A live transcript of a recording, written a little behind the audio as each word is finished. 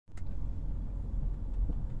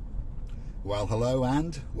Well, hello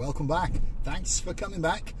and welcome back. Thanks for coming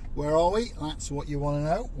back. Where are we? That's what you want to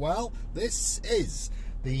know. Well, this is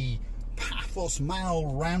the Paphos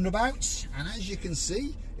Mall roundabout, and as you can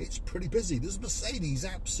see, it's pretty busy. There's Mercedes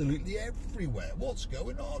absolutely everywhere. What's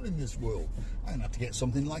going on in this world? I'm gonna have to get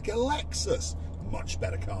something like a Lexus. Much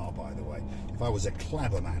better car, by the way. If I was a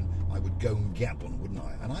clever man, I would go and get one, wouldn't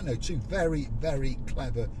I? And I know two very, very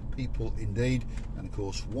clever people indeed. And of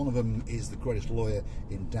course, one of them is the greatest lawyer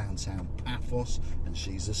in downtown Paphos, and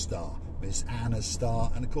she's a star, Miss Anna's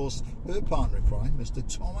star, and of course, her partner in crime, Mr.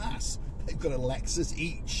 Thomas. They've got a Lexus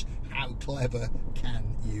each. How clever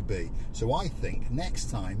can you be? So I think next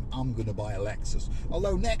time I'm going to buy a Lexus.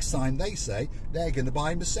 Although next time they say they're going to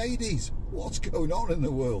buy Mercedes. What's going on in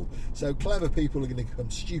the world? So clever people are going to become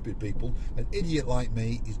stupid people. An idiot like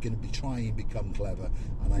me is going to be trying to become clever,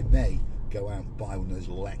 and I may go out and buy one of those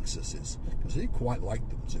Lexuses, because I do quite like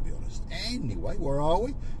them, to be honest. Anyway, where are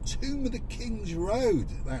we? Tomb of the King's Road.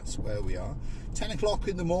 That's where we are. 10 o'clock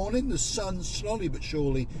in the morning. The sun slowly but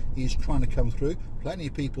surely is trying to come through. Plenty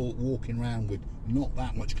of people walking around with not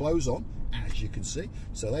that much clothes on, as you can see.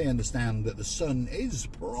 So they understand that the sun is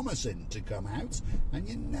promising to come out, and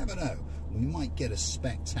you never know. We might get a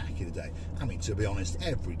spectacular day. I mean, to be honest,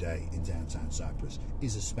 every day in downtown Cyprus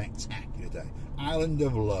is a spectacular day. Island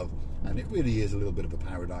of love. And it really is a little bit of a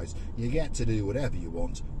paradise. You get to do whatever you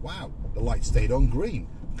want. Wow, the light stayed on green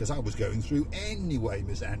because I was going through anyway,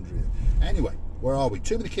 Miss Andrea. Anyway, where are we?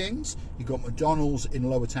 Tomb of the Kings. You've got McDonald's in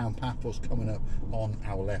Lower Town Paphos coming up on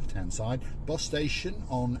our left-hand side. Bus station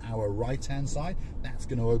on our right-hand side. That's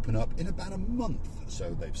going to open up in about a month,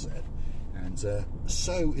 so they've said. And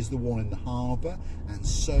so is the one in the harbour, and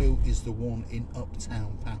so is the one in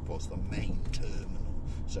Uptown Paphos, the main terminal.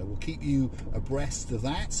 So we'll keep you abreast of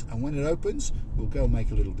that, and when it opens, we'll go and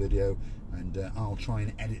make a little video, and I'll try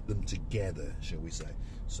and edit them together, shall we say.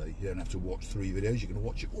 So you don't have to watch 3 videos, you can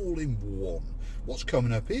watch it all in one. What's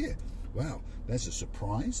coming up here? Well, there's a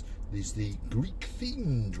surprise. There's the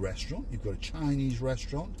Greek-themed restaurant. You've got a Chinese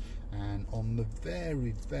restaurant, and on the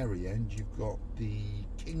very, very end, you've got the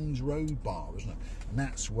King's Road bar, isn't it? And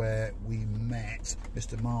that's where we met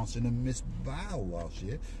Mr. Martin and Miss Val last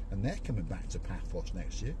year, and they're coming back to Paphos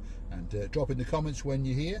next year. And drop in the comments when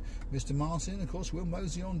you're here, Mr. Martin. Of course, we'll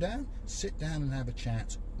mosey on down, sit down and have a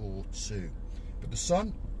chat or two. But the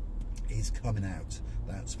sun is coming out,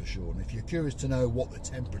 that's for sure. And if you're curious to know what the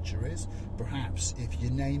temperature is, perhaps if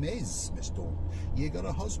your name is Miss Dawn, you got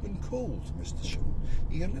a husband called Mr. Sean,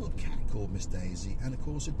 you got a little cat called Miss Daisy, and of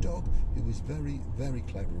course a dog who is very, very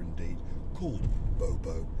clever indeed, called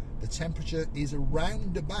Bobo. The temperature is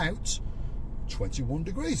around about 21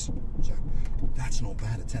 degrees. So that's not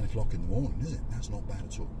bad at 10 o'clock in the morning, is it? That's not bad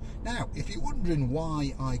at all. Now, if you're wondering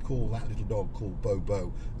why I call that little dog called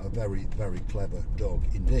Bobo a very, very clever dog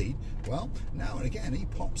indeed, well, now and again he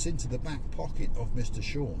pops into the back pocket of Mr.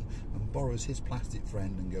 Sean and borrows his plastic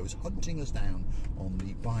friend and goes hunting us down on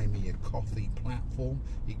the Buy Me a Coffee platform.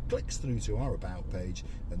 He clicks through to our About page,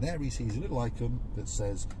 and there he sees a little icon that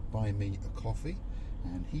says Buy Me a Coffee.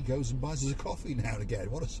 And he goes and buys us a coffee now and again.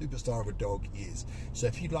 What a superstar of a dog he is. So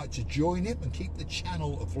if you'd like to join him and keep the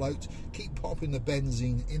channel afloat, keep popping the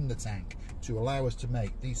benzene in the tank to allow us to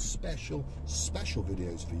make these special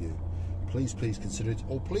videos for you, please consider it,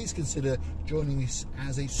 or please consider joining us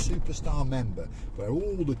as a superstar member, where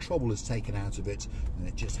all the trouble is taken out of it and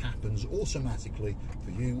it just happens automatically for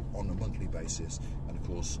you on a monthly basis. And of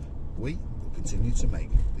course, we will continue to make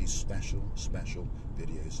these special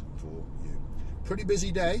videos for you. Pretty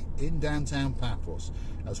busy day in downtown Paphos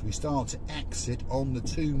as we start to exit on the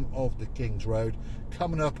Tomb of the King's Road.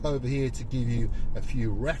 Coming up over here to give you a few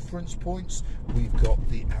reference points, we've got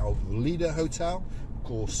the Alvalida Hotel. Of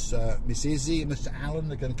course, Miss Izzy and Mr.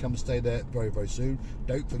 Allen are going to come and stay there very, very soon.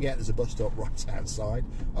 Don't forget there's a bus stop right outside.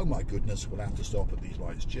 Oh my goodness, we'll have to stop at these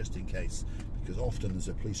lights just in case, because often there's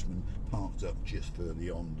a policeman parked up just further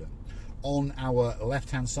yonder. On our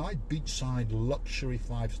left-hand side, beachside luxury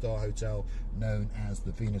 5-star hotel known as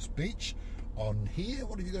the Venus Beach. On here,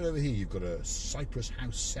 what have you got over here? You've got a Cyprus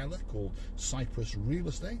house seller called Cyprus Real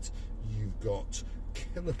Estate. You've got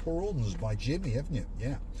Killer Prawns by Jimmy, haven't you?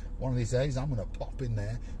 Yeah. One of these days, I'm going to pop in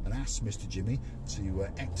there and ask Mr. Jimmy to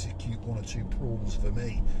execute 1 or 2 prawns for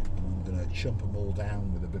me. And I'm going to chump them all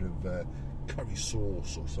down with a bit of curry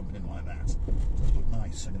sauce or something like that. Does look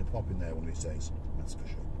nice. I'm going to pop in there one of these days, that's for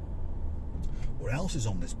sure. What else is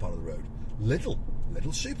on this part of the road? Little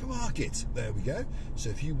supermarket. There we go. So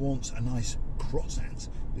if you want a nice croissant,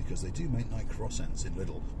 because they do make nice croissants in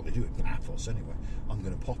Lidl, well, they do in Paphos anyway, I'm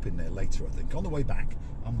going to pop in there later, I think. On the way back,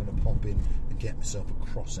 I'm going to pop in and get myself a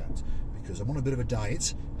croissant, because I'm on a bit of a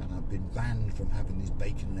diet and I've been banned from having these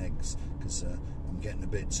bacon and eggs because I'm getting a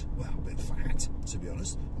bit fat, to be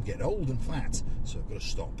honest. I'm getting old and fat, so I've got to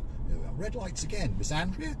stop. There we are. Red lights again. Miss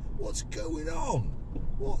Andrea, what's going on?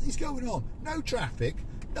 What is going on? No traffic,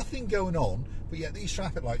 nothing going on, but yet these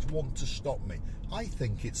traffic lights want to stop me. I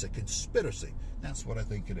think it's a conspiracy. That's what I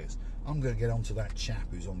think it is. I'm going to get onto that chap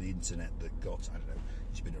who's on the internet that got, I don't know,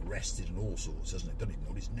 he's been arrested and all sorts, hasn't he? Don't even know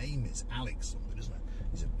what his name is. Alex something, isn't it?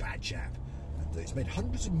 He's a bad chap. And he's made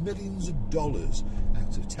hundreds of millions of dollars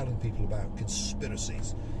out of telling people about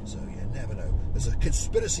conspiracies. So you never know. There's a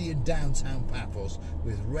conspiracy in downtown Paphos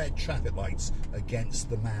with red traffic lights against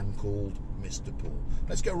the man called Mr. Paul.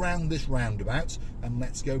 Let's go round this roundabout and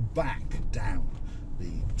let's go back down the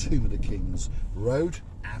Tomb of the Kings Road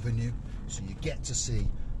Avenue, so you get to see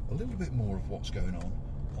a little bit more of what's going on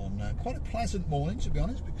quite a pleasant morning, to be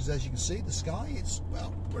honest, because as you can see, the sky, it's,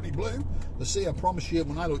 well, pretty blue. The sea, I promise you,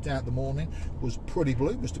 when I looked out in the morning, was pretty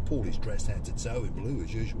blue. Mr. Paul is dressed head to toe in blue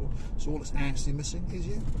as usual, so all that's actually missing is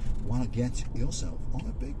you. Why not get yourself on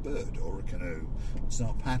a big bird or a canoe and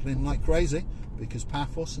start paddling like crazy, because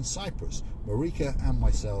Paphos and Cyprus, Marika and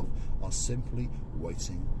myself, are simply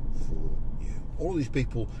waiting for you. All these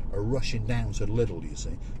people are rushing down to Lidl, you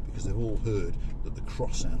see, because they've all heard that the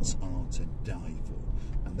croissants are to die for.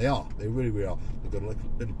 And they are, they really, really are. They've got a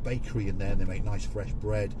little bakery in there, and they make nice fresh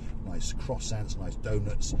bread, nice croissants, nice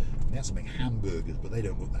donuts. They have to make hamburgers, but they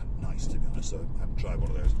don't look that nice, to be honest, so I haven't tried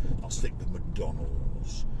one of those. I'll stick with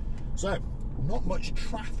McDonald's. So, not much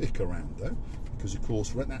traffic around, though, because, of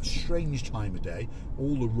course, we're at that strange time of day.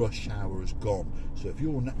 All the rush hour is gone. So if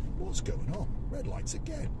you're... What's going on? Red lights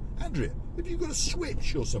again. Andrea, have you got a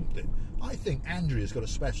switch or something? I think Andrea's got a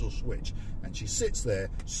special switch, and she sits there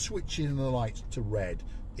switching the lights to red,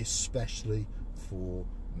 especially for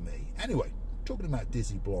me. Anyway, talking about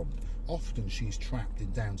Dizzy Blonde, often she's trapped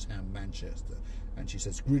in downtown Manchester, and she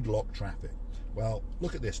says gridlock traffic. Well,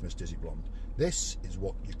 look at this, Miss Dizzy Blonde. This is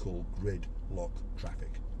what you call gridlock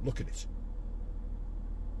traffic. Look at it.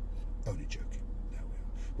 Only joking. There we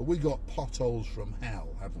are. But we got potholes from hell,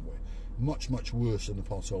 haven't we? Much, much worse than the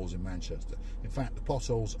potholes in Manchester. In fact, the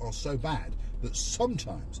potholes are so bad that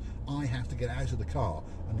sometimes I have to get out of the car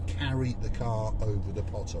and carry the car over the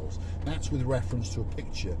potholes. That's with reference to a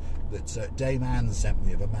picture that Dame Anne sent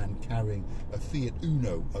me of a man carrying a Fiat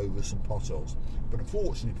Uno over some potholes. But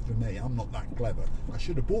unfortunately for me, I'm not that clever. I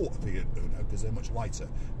should have bought a Fiat Uno because they're much lighter,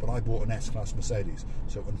 but I bought an S-Class Mercedes.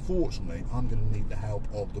 So unfortunately, I'm going to need the help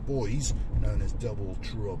of the boys known as Double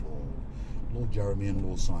Trouble, Lord Jeremy and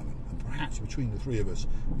Lord Simon. And perhaps between the three of us,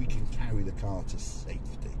 we can carry the car to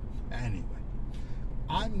safety. Anyway,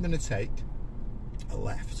 I'm going to take a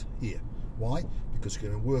left here. Why? Because we're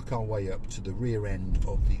going to work our way up to the rear end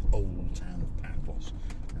of the old town of Paphos.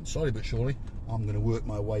 And slowly but surely, I'm going to work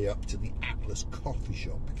my way up to the Atlas coffee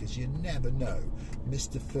shop, because you never know,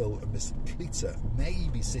 Mr. Phil and Miss Cleta may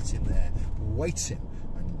be sitting there waiting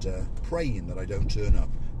and praying that I don't turn up.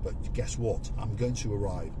 But guess what? I'm going to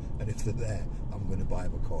arrive, and if they're there, I'm going to buy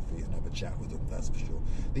them a coffee and have a chat with them, that's for sure.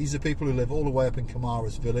 These are people who live all the way up in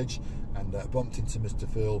Kamara's village, and bumped into Mr.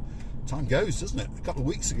 Phil. Time goes, doesn't it? A couple of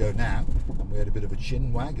weeks ago now, and we had a bit of a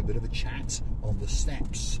chin wag, a bit of a chat on the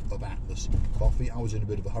steps of Atlas Coffee. I was in a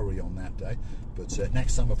bit of a hurry on that day, but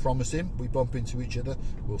next time I promise him, we bump into each other,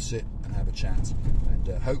 we'll sit and have a chat, and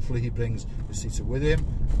hopefully he brings the sitter with him,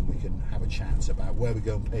 and we can have a chat about where we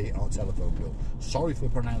go and pay our telephone bill. Sorry for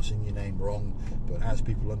pronouncing your name wrong, but as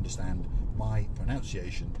people understand, my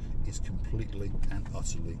pronunciation is completely and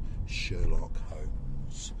utterly Sherlock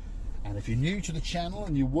Holmes. And if you're new to the channel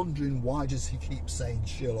and you're wondering why does he keep saying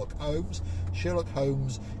Sherlock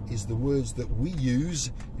Holmes is the words that we use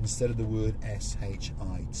instead of the word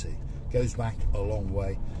S-H-I-T. Goes back a long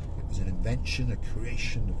way. It was an invention, a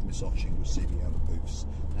creation of Miss Booths.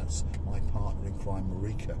 That's my partner in crime,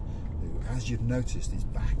 Marika, who, as you've noticed, is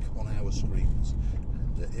back on our screens.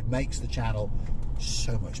 And it makes the channel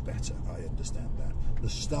so much better, I understand that. The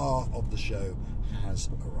star of the show has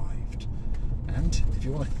arrived. And if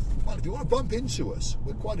you want to bump into us,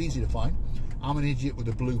 we're quite easy to find. I'm an idiot with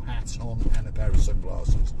a blue hat on and a pair of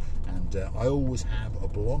sunglasses, and I always have a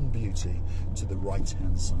blonde beauty to the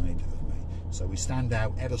right-hand side of me. So we stand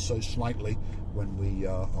out ever so slightly when we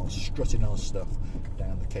are strutting our stuff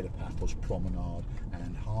down the Cape of Paphos Promenade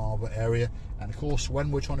and Harbour area, and of course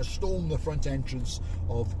when we're trying to storm the front entrance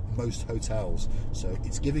of most hotels. So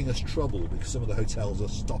it's giving us trouble because some of the hotels are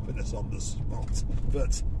stopping us on the spot,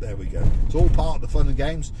 but there we go. It's all part of the fun and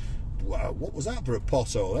games. Wow, what was that for a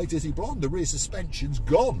pothole, eh, Dizzy Blonde? The rear suspension's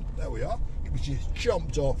gone. There we are. It was just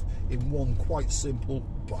jumped off in one quite simple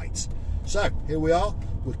bite. So, here we are.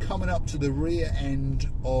 We're coming up to the rear end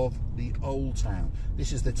of the Old Town.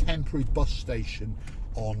 This is the temporary bus station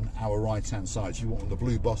on our right-hand side. So you want one of the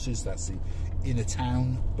blue buses, that's the inner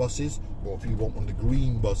town buses, or if you want one of the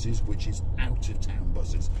green buses, which is out of town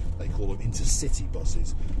buses, they call them intercity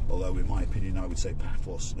buses, although in my opinion I would say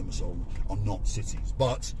Paphos and Limassol are not cities,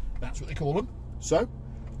 but that's what they call them. So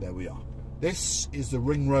there we are. This is the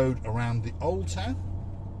ring road around the Old Town,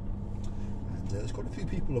 and there's quite a few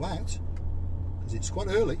people about because it's quite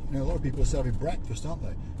early. You know, a lot of people are serving breakfast, aren't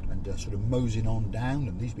they, and sort of moseying on down,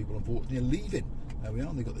 and these people unfortunately are leaving. There we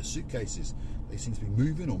are, they've got their suitcases. They seem to be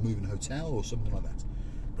moving, or moving hotel or something like that.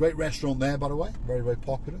 Great restaurant there, by the way, very, very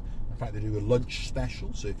popular. In fact, they do a lunch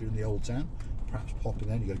special, so if you're in the Old Town, perhaps pop in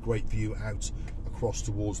there. You've got a great view out across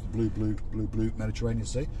towards the blue Mediterranean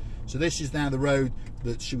Sea. So this is now the road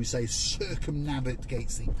that, should we say,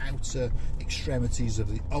 circumnavigates the outer extremities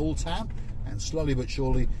of the Old Town, and slowly but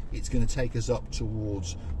surely it's going to take us up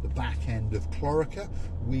towards the back end of Clorica.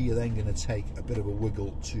 We are then going to take a bit of a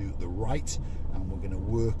wiggle to the right, and we're going to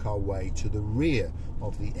work our way to the rear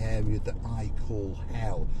of the area that I call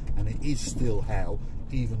hell, and it is still hell,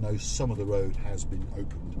 even though some of the road has been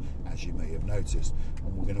opened, as you may have noticed.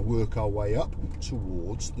 And we're going to work our way up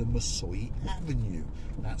towards the Masoi Avenue.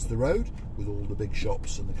 That's the road with all the big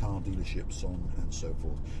shops and the car dealerships on and so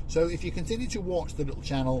forth. So if you continue to watch the little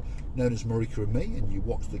channel known as Marika and Me, and you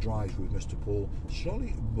watch the drives with Mr. Paul,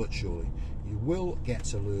 slowly but surely you will get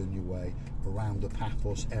to learn your way around the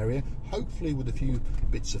Paphos area, hopefully with a few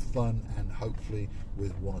bits of fun and hopefully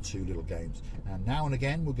with one or two little games. And now and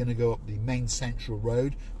again we're going to go up the main central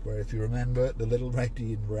road, where, if you remember, the little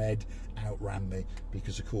lady in red outran me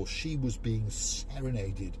because of course she was being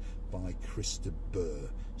serenaded by Krista Burr.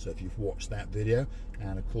 So if you've watched that video,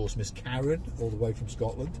 and of course Miss Karen all the way from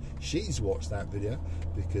Scotland, she's watched that video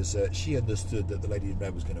because she understood that the lady in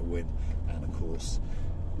red was going to win. And of course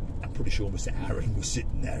I'm pretty sure Mr. Aaron was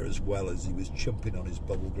sitting there as well, as he was chumping on his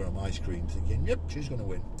bubblegum ice cream, thinking, yep, she's going to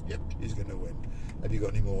win. Yep, she's going to win. Have you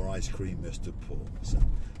got any more ice cream, Mr. Paul? So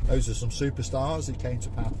those are some superstars who came to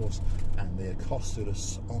Paphos, and they accosted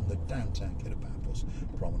us on the downtown Kid of Paphos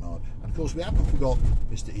promenade. And of course we haven't forgotten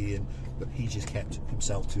Mr. Ian, but he just kept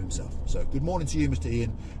himself to himself. So good morning to you, Mr.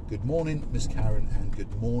 Ian. Good morning, Miss Karen, and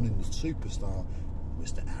good morning, the superstar,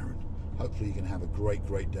 Mr. Aaron. Hopefully you can have a great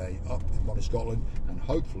day up in Bonnie, Scotland, and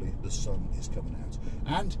hopefully the sun is coming out.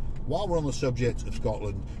 And while we're on the subject of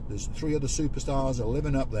Scotland, there's 3 other superstars are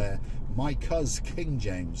living up there. My cuz King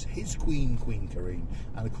James, his queen, Queen Karine,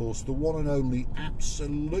 and of course the one and only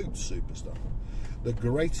absolute superstar, the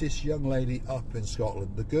greatest young lady up in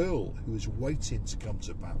Scotland, the girl who is waiting to come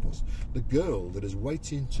to Paphos, the girl that is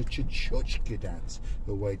waiting to chuchka dance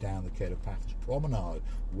her way down the Kid of Paphos promenade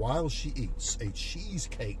while she eats a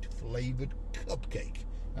cheesecake flavoured cupcake.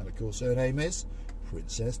 And of course her name is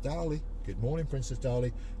Princess Darley. Good morning, Princess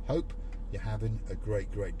Darley. Hope you're having a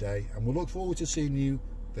great day, and we'll look forward to seeing you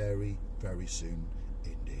very soon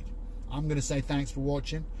indeed. I'm going to say thanks for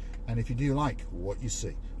watching, and if you do like what you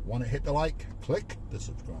see, want to hit the like, click the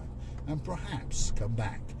subscribe, and perhaps come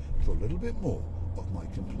back for a little bit more of my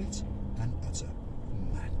complete and utter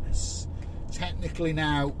madness. Technically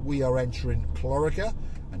now we are entering Clorica,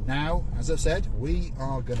 and now, as I've said, we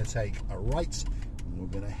are going to take a right, and we're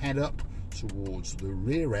going to head up towards the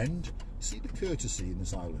rear end. See the courtesy in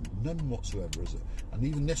this island? None whatsoever, is it? And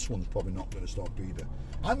even this one's probably not going to stop either.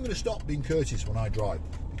 I'm going to stop being courteous when I drive,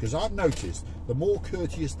 because I've noticed the more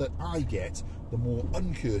courteous that I get, the more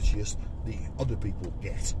uncourteous the other people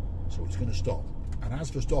get. So it's going to stop. And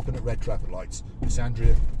as for stopping at red traffic lights, Miss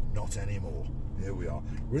Andrea, not anymore. Here we are.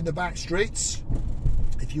 We're in the back streets.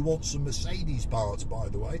 If you want some Mercedes parts, by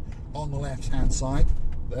the way, on the left-hand side,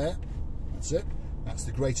 there, that's it. That's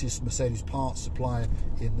the greatest Mercedes parts supplier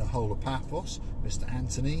in the whole of Paphos, Mr.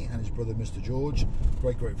 Anthony and his brother Mr. George,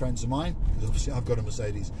 great friends of mine, because obviously I've got a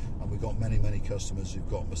Mercedes and we've got many customers who've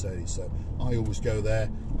got Mercedes, so I always go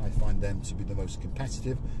there. I find them to be the most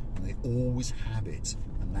competitive, and they always have it,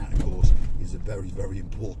 and that of course is a very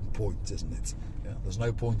important point, isn't it? Yeah, there's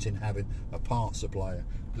no point in having a part supplier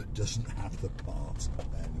that doesn't have the parts.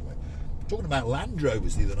 Anyway, talking about Land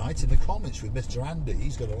Rovers the other night in the comments with Mr. Andy,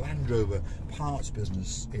 he's got a Land Rover parts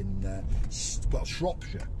business in well,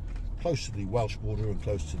 Shropshire, close to the Welsh border and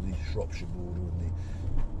close to the Shropshire border and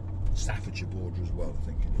the Staffordshire border as well, I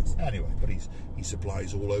think it is. Anyway, but he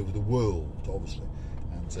supplies all over the world, obviously,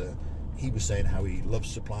 and he was saying how he loves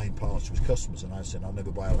supplying parts to his customers, and I said I'll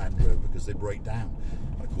never buy a Land Rover because they break down.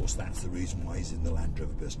 And of of course, that's the reason why he's in the Land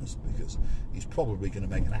Rover business, because he's probably going to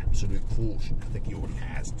make an absolute fortune. I think he already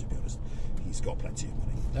has, to be honest. He's got plenty of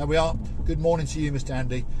money. There we are. Good morning to you, Mr.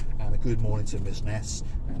 Andy, and a good morning to Miss Ness.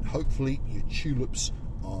 And hopefully your tulips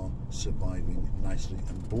are surviving nicely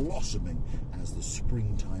and blossoming as the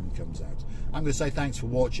springtime comes out. I'm going to say thanks for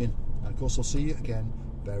watching, and of course I'll see you again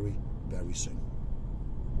very, very soon.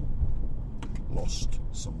 Lost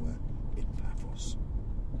somewhere in Paphos.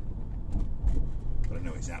 But I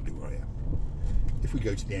know exactly where I am. If we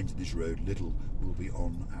go to the end of this road, Lidl will be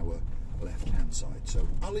on our left hand side. So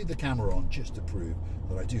I'll leave the camera on just to prove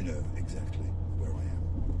that I do know exactly where I am.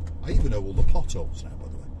 I even know all the potholes now, by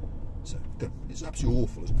the way. So good. It's absolutely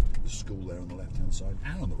awful, isn't it? The school there on the left hand side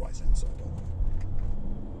and on the right hand side, by the way.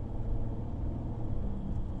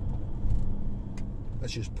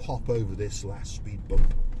 Let's just pop over this last speed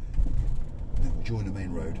bump, and then we'll join the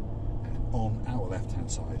main road, and on our left hand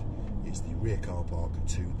side is the rear car park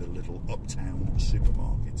to the little uptown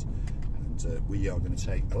supermarket, and we are going to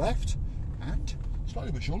take a left, and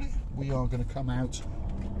slowly but surely we are going to come out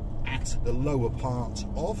at the lower part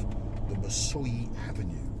of the Masoi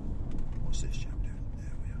Avenue. What's this chap doing?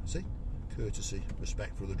 There we are. See? Courtesy,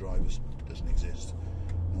 respect for the drivers doesn't exist.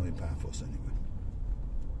 Not in Paphos anyway.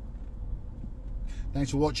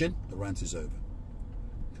 Thanks for watching. The rant is over.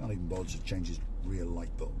 Can't even bother to change his rear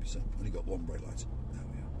light bulb, you see. Only got one brake light. There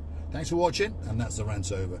we are. Thanks for watching, and that's the rant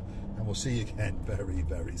over. And we'll see you again very,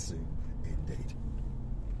 very soon indeed.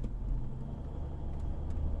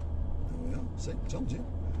 There we are. See, told you.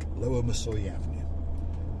 Lower Masoi Avenue.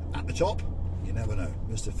 At the top, you never know.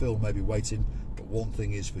 Mr. Phil may be waiting, but one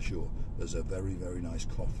thing is for sure. There's a very, very nice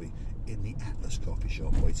coffee in the Atlas coffee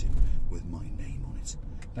shop waiting with my name on it.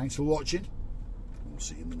 Thanks for watching. We'll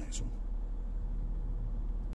see you in the next one.